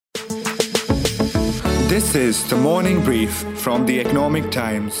This is the morning brief from the Economic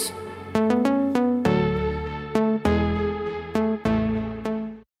Times.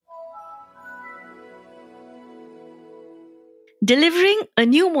 Delivering a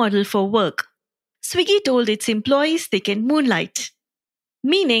new model for work. Swiggy told its employees they can moonlight,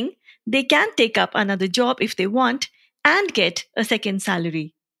 meaning they can take up another job if they want and get a second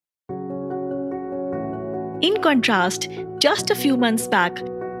salary. In contrast, just a few months back,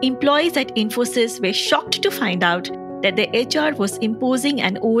 employees at Infosys were shocked to find out that their HR was imposing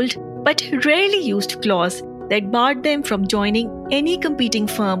an old but rarely used clause that barred them from joining any competing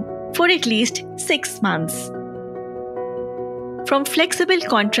firm for at least 6 months. From flexible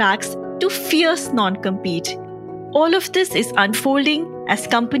contracts to fierce non-compete, all of this is unfolding as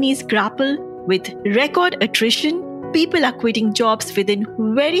companies grapple with record attrition, people are quitting jobs within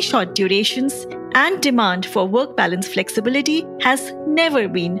very short durations, and demand for work balance flexibility has never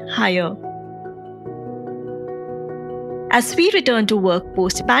been higher. As we return to work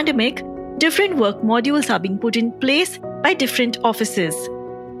post-pandemic, different work modules are being put in place by different offices,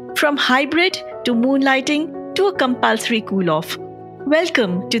 from hybrid to moonlighting to a compulsory cool-off.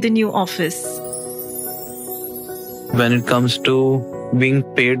 Welcome to the new office. When it comes to being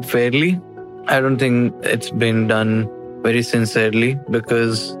paid fairly, I don't think it's been done very sincerely,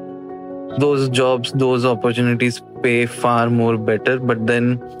 because those jobs, those opportunities pay far more better. But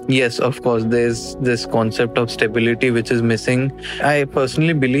then, yes, of course, there's this concept of stability which is missing. I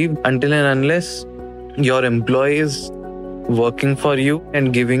personally believe until and unless your employee is working for you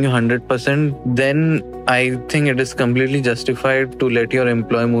and giving you 100%, then I think it is completely justified to let your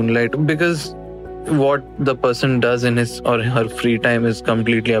employee moonlight, because what the person does in his or her free time is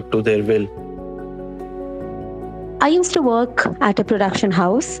completely up to their will. I used to work at a production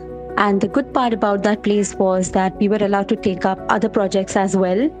house, and the good part about that place was that we were allowed to take up other projects as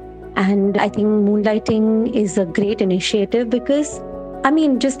well. And I think moonlighting is a great initiative because,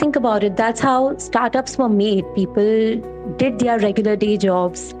 just think about it. That's how startups were made. People did their regular day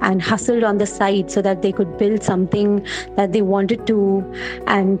jobs and hustled on the side so that they could build something that they wanted to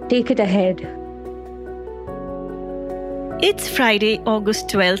and take it ahead. It's Friday, August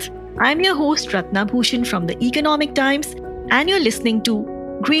 12th. I'm your host, Ratna Bhushan from the Economic Times, and you're listening to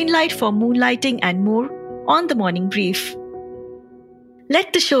Green Light for Moonlighting and More on the Morning Brief.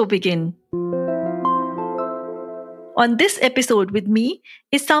 Let the show begin. On this episode with me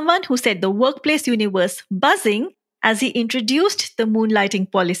is someone who set the workplace universe buzzing as he introduced the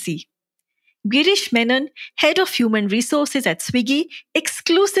moonlighting policy. Girish Menon, Head of Human Resources at Swiggy,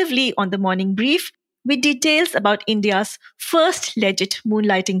 exclusively on the Morning Brief with details about India's first legit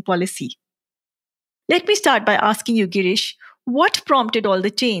moonlighting policy. Let me start by asking you, Girish, what prompted all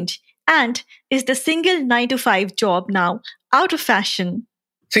the change? And is the single 9-to-5 job now out of fashion?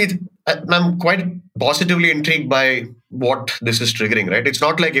 See, I'm quite positively intrigued by what this is triggering, right? It's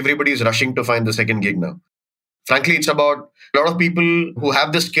not like everybody is rushing to find the second gig now. Frankly, it's about a lot of people who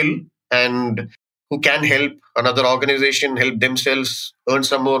have the skill and who can help another organization, help themselves earn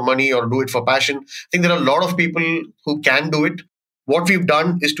some more money or do it for passion. I think there are a lot of people who can do it. What we've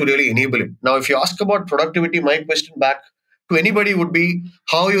done is to really enable it. Now, if you ask about productivity, my question back to anybody would be,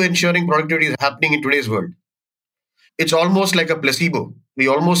 how are you ensuring productivity is happening in today's world? It's almost like a placebo. We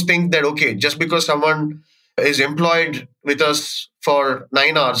almost think that, okay, just because someone is employed with us for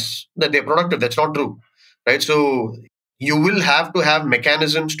 9 hours, that they're productive. That's not true, right? So you will have to have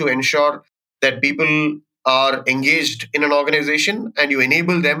mechanisms to ensure that people are engaged in an organization and you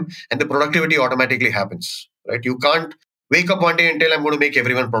enable them and the productivity automatically happens, right? You can't wake up one day and tell I'm going to make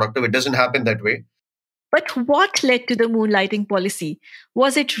everyone productive. It doesn't happen that way. But what led to the moonlighting policy?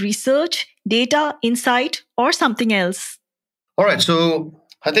 Was it research, data, insight, or something else? All right. So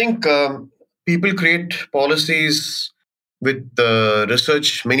I think people create policies with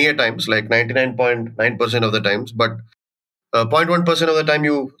research many a times, like 99.9% of the times. But 0.1% of the time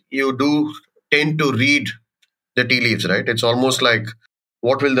you do tend to read the tea leaves, right? It's almost like,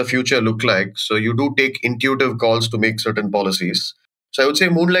 what will the future look like? So you do take intuitive calls to make certain policies. So I would say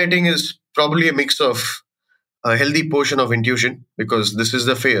moonlighting is probably a mix of a healthy portion of intuition, because this is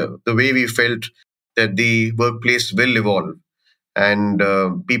the way we felt that the workplace will evolve, and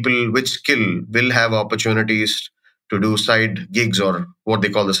people with skill will have opportunities to do side gigs or what they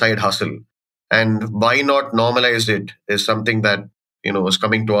call the side hustle. And why not normalize it is something that was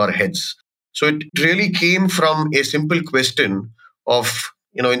coming to our heads. So it really came from a simple question of,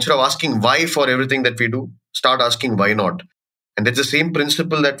 instead of asking why for everything that we do, start asking why not. And that's the same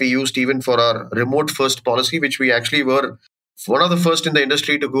principle that we used even for our remote first policy, which we actually were one of the first in the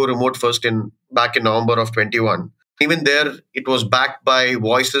industry to go remote first back in November of 21. Even there, it was backed by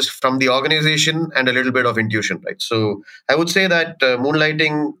voices from the organization and a little bit of intuition, right? So I would say that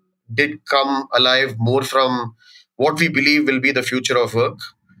Moonlighting did come alive more from what we believe will be the future of work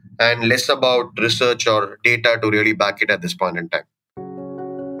and less about research or data to really back it at this point in time.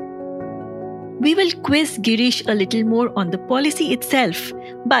 We will quiz Girish a little more on the policy itself,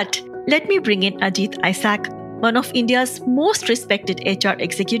 but let me bring in Ajit Isaac, one of India's most respected HR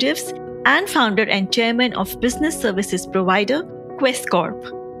executives and founder and chairman of business services provider Quest Corp.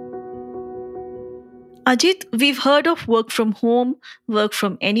 Ajit, we've heard of work from home, work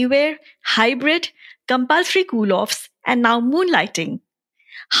from anywhere, hybrid, compulsory cool offs, and now moonlighting.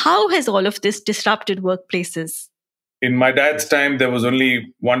 How has all of this disrupted workplaces? In my dad's time, there was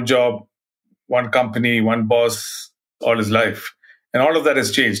only one job, one company, one boss all his life. And all of that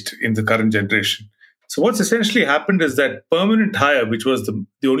has changed in the current generation. So what's essentially happened is that permanent hire, which was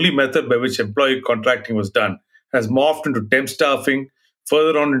the only method by which employee contracting was done, has morphed into temp staffing,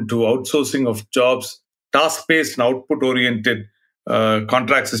 further on into outsourcing of jobs, task-based and output-oriented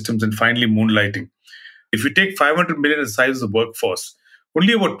contract systems, and finally moonlighting. If you take 500 million as the size of the workforce,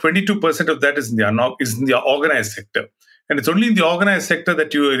 only about 22% of that is in the organized sector. And it's only in the organized sector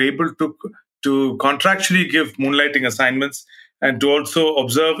that you are able to contractually give moonlighting assignments and to also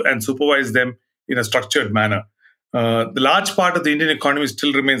observe and supervise them in a structured manner. The large part of the Indian economy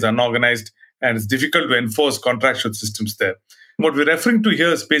still remains unorganized, and it's difficult to enforce contractual systems there. What we're referring to here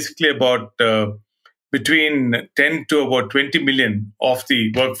is basically about between 10 to about 20 million of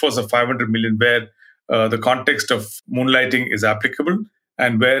the workforce of 500 million, where the context of moonlighting is applicable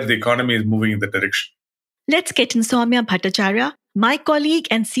and where the economy is moving in that direction. Let's get in Soumya Bhattacharya, my colleague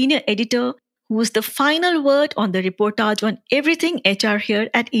and senior editor, who's the final word on the reportage on everything HR here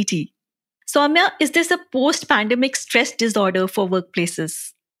at ET. Soumya, is this a post-pandemic stress disorder for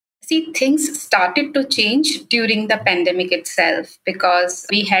workplaces? See, things started to change during the pandemic itself because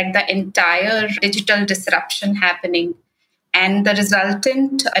we had the entire digital disruption happening, and the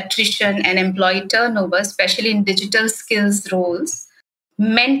resultant attrition and employee turnover, especially in digital skills roles,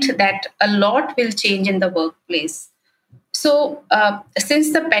 meant that a lot will change in the workplace. So,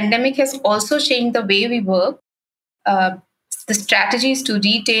 since the pandemic has also changed the way we work, the strategies to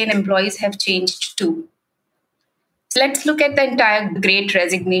retain employees have changed too. So let's look at the entire great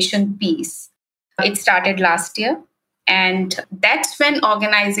resignation piece. It started last year, and that's when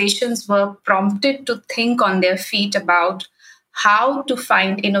organizations were prompted to think on their feet about how to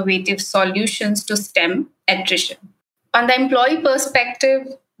find innovative solutions to stem attrition. On the employee perspective,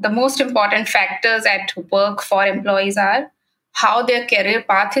 the most important factors at work for employees are how their career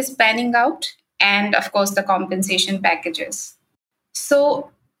path is panning out and, of course, the compensation packages.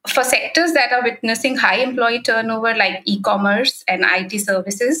 So, for sectors that are witnessing high employee turnover like e-commerce and IT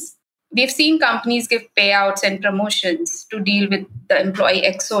services, we've seen companies give payouts and promotions to deal with the employee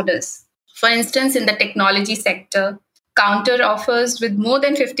exodus. For instance, in the technology sector, counter offers with more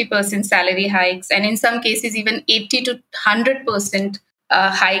than 50% salary hikes, and in some cases, even 80 to 100%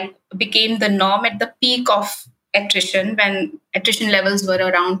 hike became the norm at the peak of attrition when attrition levels were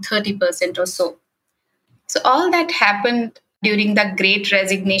around 30% or so. So all that happened during the great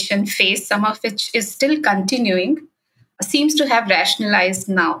resignation phase, some of which is still continuing, seems to have rationalized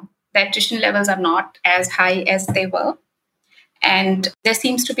now. The attrition levels are not as high as they were. And there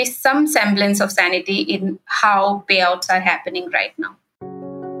seems to be some semblance of sanity in how payouts are happening right now.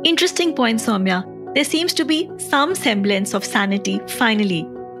 Interesting point, Soumya. There seems to be some semblance of sanity, finally.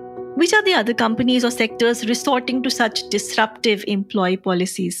 Which are the other companies or sectors resorting to such disruptive employee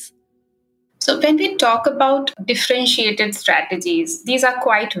policies? So when we talk about differentiated strategies, these are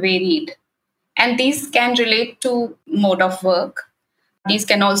quite varied. And these can relate to mode of work. These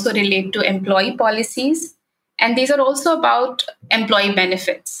can also relate to employee policies. And these are also about employee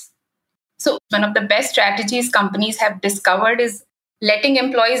benefits. So one of the best strategies companies have discovered is letting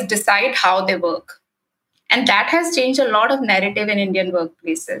employees decide how they work. And that has changed a lot of narrative in Indian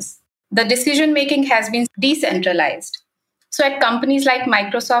workplaces. The decision making has been decentralized. So at companies like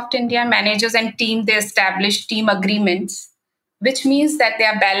Microsoft India, managers and team, they establish team agreements, which means that they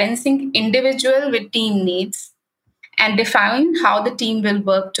are balancing individual with team needs and define how the team will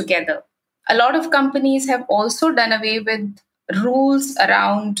work together. A lot of companies have also done away with rules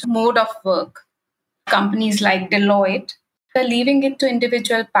around mode of work. Companies like Deloitte are leaving it to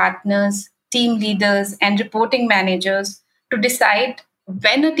individual partners, team leaders, and reporting managers to decide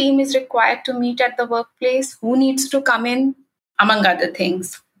when a team is required to meet at the workplace, who needs to come in, among other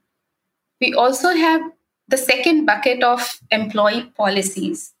things. We also have the second bucket of employee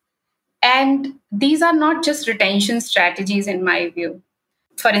policies. And these are not just retention strategies, in my view.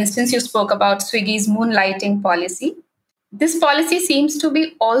 For instance, you spoke about Swiggy's moonlighting policy. This policy seems to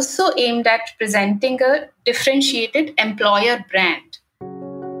be also aimed at presenting a differentiated employer brand.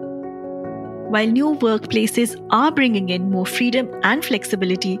 While new workplaces are bringing in more freedom and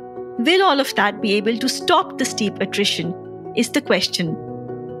flexibility, will all of that be able to stop the steep attrition? Is the question.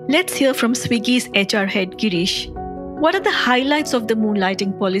 Let's hear from Swiggy's HR head Girish. What are the highlights of the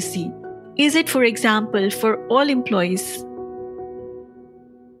moonlighting policy? Is it, for example, for all employees?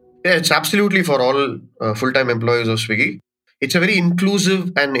 Yeah, it's absolutely for all full-time employees of Swiggy. It's a very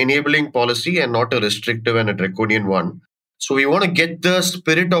inclusive and enabling policy and not a restrictive and a draconian one. So we want to get the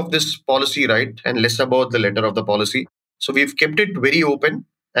spirit of this policy right and less about the letter of the policy. So we've kept it very open,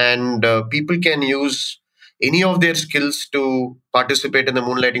 and people can use any of their skills to participate in the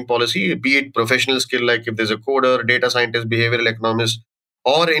moonlighting policy, be it professional skill like if there's a coder, data scientist, behavioral economist,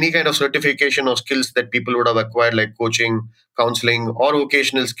 or any kind of certification or skills that people would have acquired like coaching, counseling, or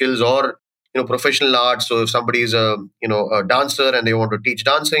vocational skills, or professional arts. So if somebody is a dancer and they want to teach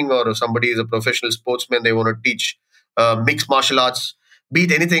dancing, or if somebody is a professional sportsman, they want to teach mixed martial arts, be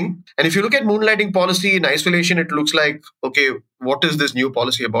it anything. And if you look at moonlighting policy in isolation, it looks like, okay, what is this new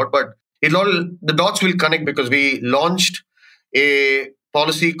policy about? But the dots will connect because we launched a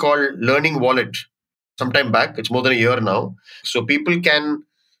policy called Learning Wallet sometime back. It's more than a year now. So people can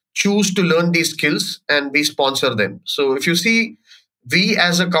choose to learn these skills and we sponsor them. So if you see, we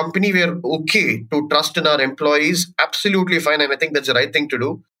as a company, we are okay to trust in our employees, absolutely fine. And I think that's the right thing to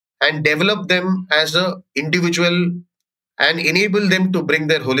do, and develop them as a individual and enable them to bring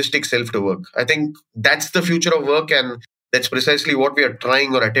their holistic self to work. I think that's the future of work, and that's precisely what we are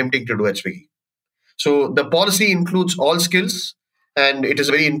trying or attempting to do at Swiggy. So the policy includes all skills and it is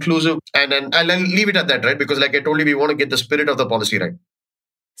very inclusive. And I'll leave it at that, right? Because like I told you, we want to get the spirit of the policy right.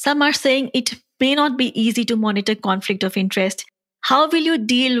 Some are saying it may not be easy to monitor conflict of interest. How will you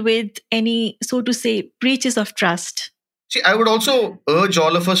deal with any, so to say, breaches of trust? See, I would also urge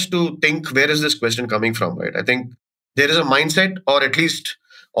all of us to think, where is this question coming from, right? I think there is a mindset, or at least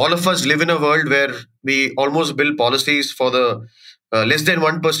all of us live in a world where we almost build policies for the less than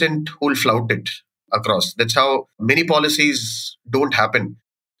 1% who will flout it across. That's how many policies don't happen.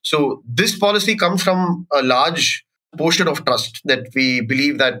 So this policy comes from a large portion of trust that we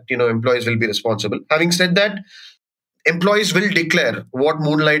believe that employees will be responsible. Having said that, employees will declare what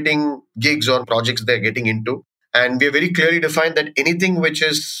moonlighting gigs or projects they're getting into. And we have very clearly defined that anything which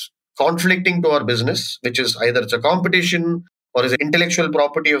is conflicting to our business, which is either it's a competition or is an intellectual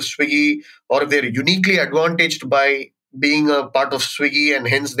property of Swiggy, or if they're uniquely advantaged by being a part of Swiggy and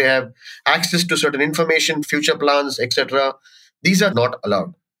hence they have access to certain information, future plans, etc., these are not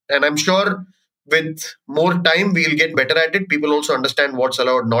allowed. And I'm sure with more time, we'll get better at it. People also understand what's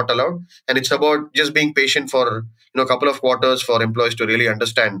allowed, not allowed. And it's about just being patient for a couple of quarters for employees to really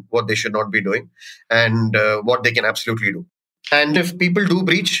understand what they should not be doing and what they can absolutely do. And if people do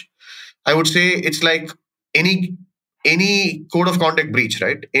breach, I would say it's like any code of conduct breach,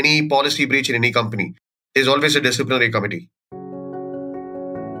 right? Any policy breach in any company, there's always a disciplinary committee.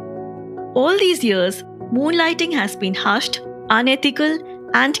 All these years, moonlighting has been hushed, unethical,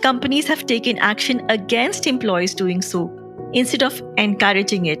 and companies have taken action against employees doing so, instead of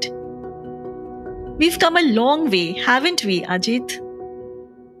encouraging it. We've come a long way, haven't we, Ajit?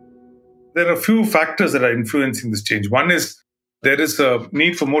 There are a few factors that are influencing this change. One is there is a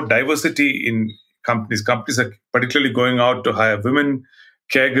need for more diversity in companies. Companies are particularly going out to hire women,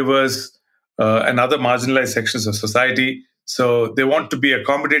 caregivers, and other marginalized sections of society. So they want to be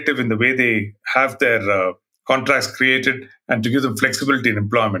accommodative in the way they have their contracts created and to give them flexibility in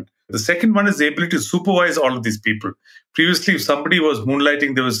employment. The second one is the ability to supervise all of these people. Previously, if somebody was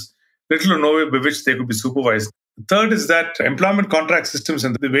moonlighting, there was little or no way by which they could be supervised. The third is that employment contract systems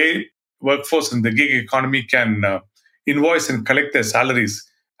and the way workforce in the gig economy can invoice and collect their salaries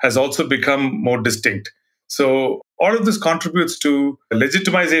has also become more distinct. So all of this contributes to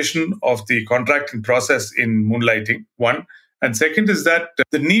legitimization of the contracting process in moonlighting, one. And second is that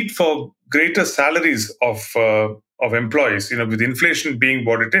the need for greater salaries of employees, with inflation being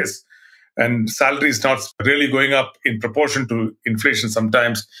what it is, and salaries not really going up in proportion to inflation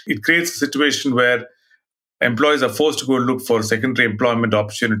sometimes, it creates a situation where employees are forced to go look for secondary employment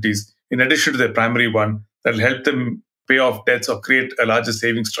opportunities in addition to their primary one that will help them pay off debts or create a larger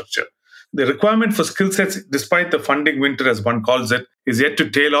saving structure. The requirement for skill sets, despite the funding winter, as one calls it, is yet to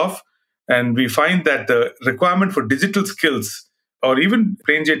tail off. And we find that the requirement for digital skills or even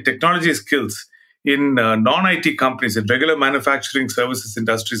plain Jane technology skills in non-IT companies and regular manufacturing services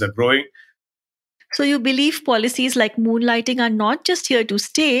industries are growing. So you believe policies like moonlighting are not just here to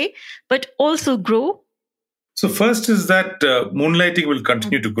stay, but also grow? So first is that moonlighting will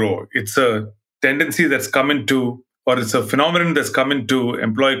continue to grow. It's a tendency that's come into, or it's a phenomenon that's come into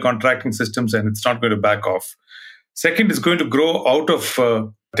employee contracting systems, and it's not going to back off. Second is going to grow out of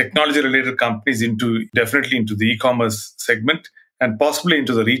technology related companies into definitely into the e-commerce segment and possibly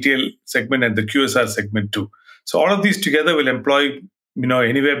into the retail segment and the QSR segment too. So all of these together will employ,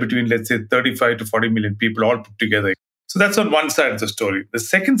 anywhere between, let's say, 35 to 40 million people all put together. So that's on one side of the story. The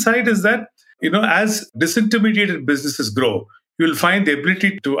second side is that, as disintermediated businesses grow, you'll find the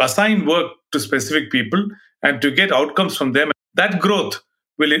ability to assign work to specific people and to get outcomes from them. That growth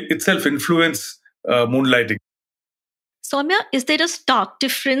will itself influence moonlighting. Soumya, is there a stark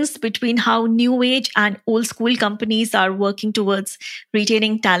difference between how new age and old school companies are working towards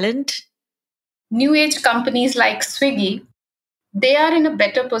retaining talent? New age companies like Swiggy, they are in a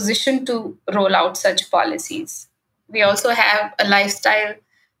better position to roll out such policies. We also have a lifestyle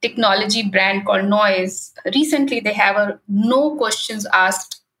technology brand called Noise. Recently, they have a no questions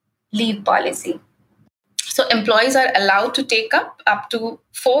asked leave policy. So employees are allowed to take up to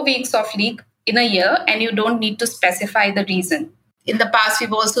 4 weeks of leave in a year, and you don't need to specify the reason. In the past,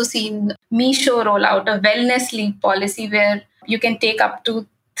 we've also seen Meesho roll out a wellness leave policy where you can take up to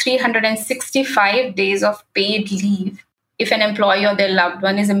 365 days of paid leave if an employee or their loved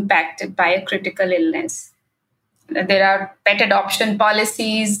one is impacted by a critical illness. There are pet adoption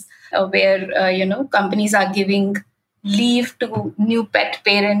policies where companies are giving leave to new pet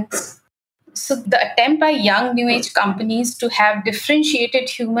parents. So the attempt by young new age companies to have differentiated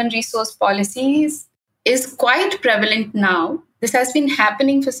human resource policies is quite prevalent now. This has been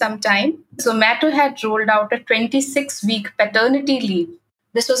happening for some time. Zomato had rolled out a 26-week paternity leave.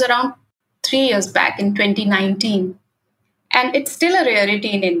 This was around 3 years back in 2019. And it's still a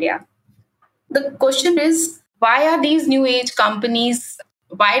rarity in India. The question is, why are these new age companies,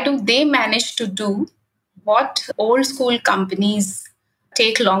 why do they manage to do what old school companies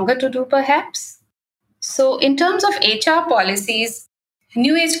take longer to do perhaps? So in terms of HR policies,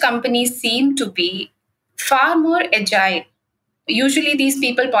 new age companies seem to be far more agile. Usually these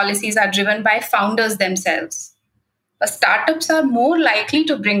people policies are driven by founders themselves. Startups are more likely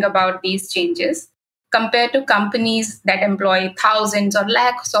to bring about these changes compared to companies that employ thousands or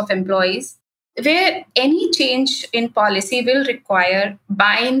lakhs of employees, where any change in policy will require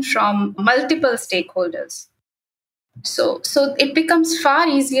buy-in from multiple stakeholders. So it becomes far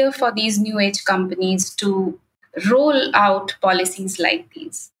easier for these new age companies to roll out policies like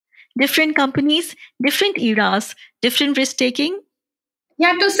these. Different companies, different eras, different risk taking.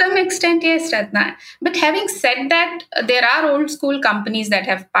 Yeah, to some extent, yes, Ratna. But having said that, there are old school companies that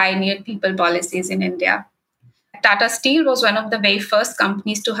have pioneered people policies in India. Tata Steel was one of the very first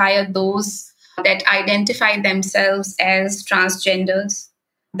companies to hire those that identify themselves as transgenders.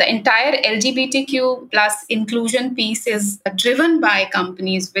 The entire LGBTQ plus inclusion piece is driven by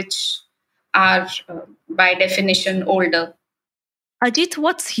companies which are, by definition, older. Ajit,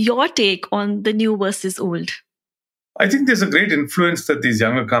 what's your take on the new versus old? I think there's a great influence that these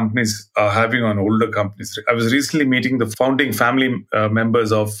younger companies are having on older companies. I was recently meeting the founding family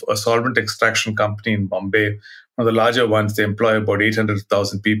members of a solvent extraction company in Bombay, one of the larger ones. They employ about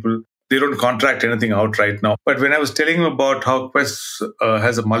 800,000 people. They don't contract anything out right now. But when I was telling him about how Quest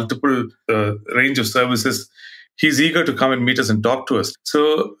has a multiple range of services, he's eager to come and meet us and talk to us.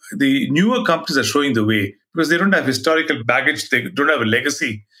 So the newer companies are showing the way because they don't have historical baggage. They don't have a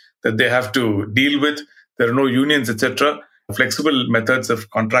legacy that they have to deal with. There are no unions, etc. Flexible methods of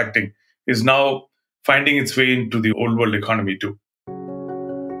contracting is now finding its way into the old world economy too.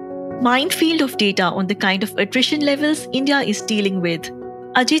 Minefield of data on the kind of attrition levels India is dealing with.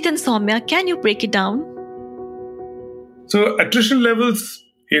 Ajit and Soumya, can you break it down? So attrition levels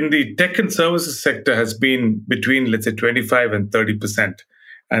in the tech and services sector has been between, let's say, 25 and 30%.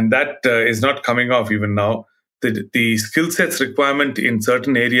 And that is not coming off even now. The skill sets requirement in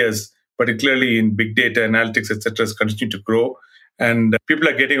certain areas, particularly in big data analytics, etc., is continuing to grow. And people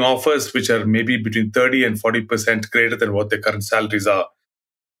are getting offers which are maybe between 30 and 40% greater than what their current salaries are.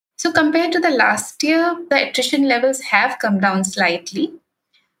 So compared to the last year, the attrition levels have come down slightly,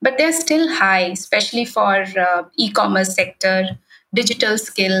 but they're still high, especially for e-commerce sector, digital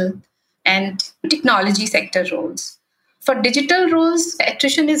skill, and technology sector roles. For digital roles,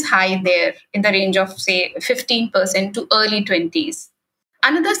 attrition is high there in the range of, say, 15% to early 20s.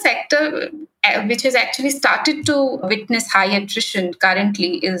 Another sector which has actually started to witness high attrition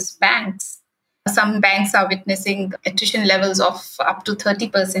currently is banks. Some banks are witnessing attrition levels of up to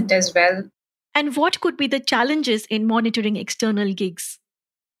 30% as well. And what could be the challenges in monitoring external gigs?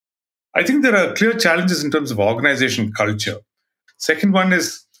 I think there are clear challenges in terms of organization culture. Second one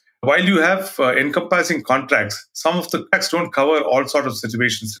is While you have encompassing contracts, some of the contracts don't cover all sorts of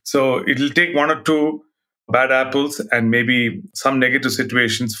situations. So it'll take one or two bad apples and maybe some negative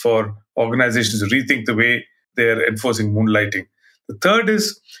situations for organizations to rethink the way they're enforcing moonlighting. The third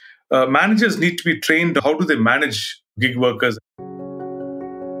is managers need to be trained. How do they manage gig workers?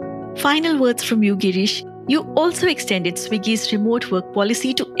 Final words from you, Girish. You also extended Swiggy's remote work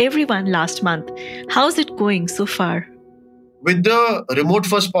policy to everyone last month. How's it going so far? With the remote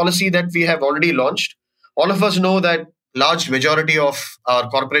first policy that we have already launched, all of us know that large majority of our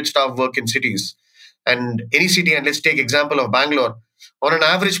corporate staff work in cities. And any city, and let's take example of Bangalore, on an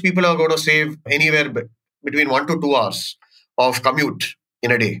average, people are going to save anywhere between 1 to 2 hours of commute in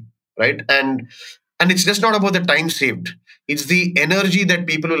a day, right? And it's just not about the time saved. It's the energy that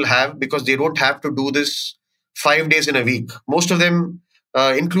people will have because they don't have to do this 5 days in a week. Most of them,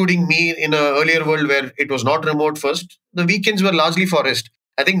 including me in an earlier world where it was not remote first, the weekends were largely for rest.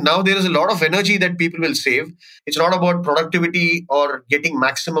 I think now there is a lot of energy that people will save. It's not about productivity or getting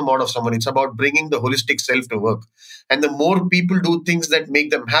maximum out of someone. It's about bringing the holistic self to work. And the more people do things that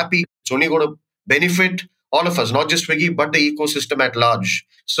make them happy, it's only going to benefit all of us, not just Swiggy, but the ecosystem at large.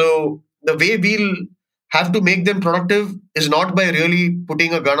 So the way we'll have to make them productive is not by really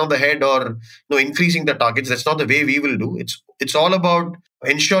putting a gun on the head or increasing the targets. That's not the way we will do. It's all about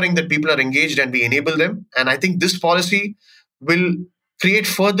ensuring that people are engaged and we enable them. And I think this policy will create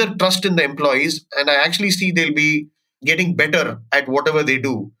further trust in the employees. And I actually see they'll be getting better at whatever they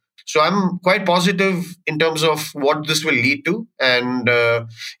do. So I'm quite positive in terms of what this will lead to. And it'd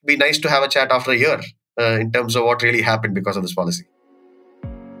be nice to have a chat after a year in terms of what really happened because of this policy.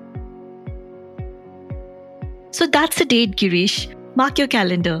 So that's the date, Girish. Mark your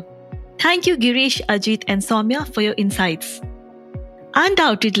calendar. Thank you, Girish, Ajit, and Soumya for your insights.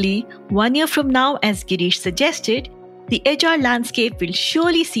 Undoubtedly, 1 year from now, as Girish suggested, the HR landscape will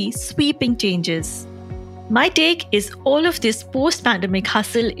surely see sweeping changes. My take is all of this post-pandemic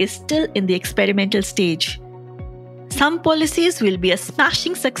hustle is still in the experimental stage. Some policies will be a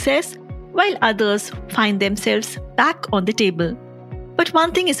smashing success, while others find themselves back on the table. But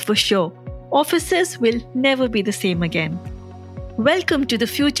one thing is for sure, offices will never be the same again. Welcome to the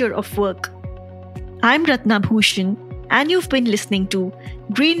future of work. I'm Ratna Bhushan, and you've been listening to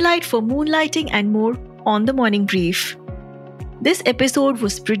Greenlight for Moonlighting and More on the Morning Brief. This episode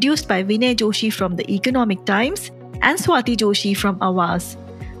was produced by Vinay Joshi from The Economic Times and Swati Joshi from Awaz.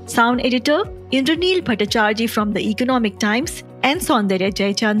 Sound editor Indraneel Bhattacharjee from The Economic Times and Saundarya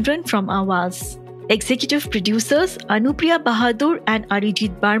Jayachandran from Awaz. Executive producers Anupriya Bahadur and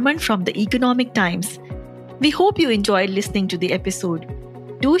Arijit Barman from The Economic Times. We hope you enjoyed listening to the episode.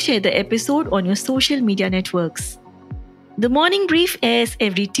 Do share the episode on your social media networks. The Morning Brief airs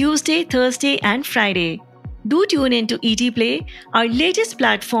every Tuesday, Thursday and Friday. Do tune in to ET Play, our latest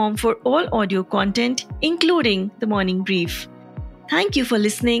platform for all audio content, including The Morning Brief. Thank you for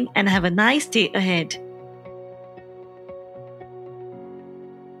listening and have a nice day ahead.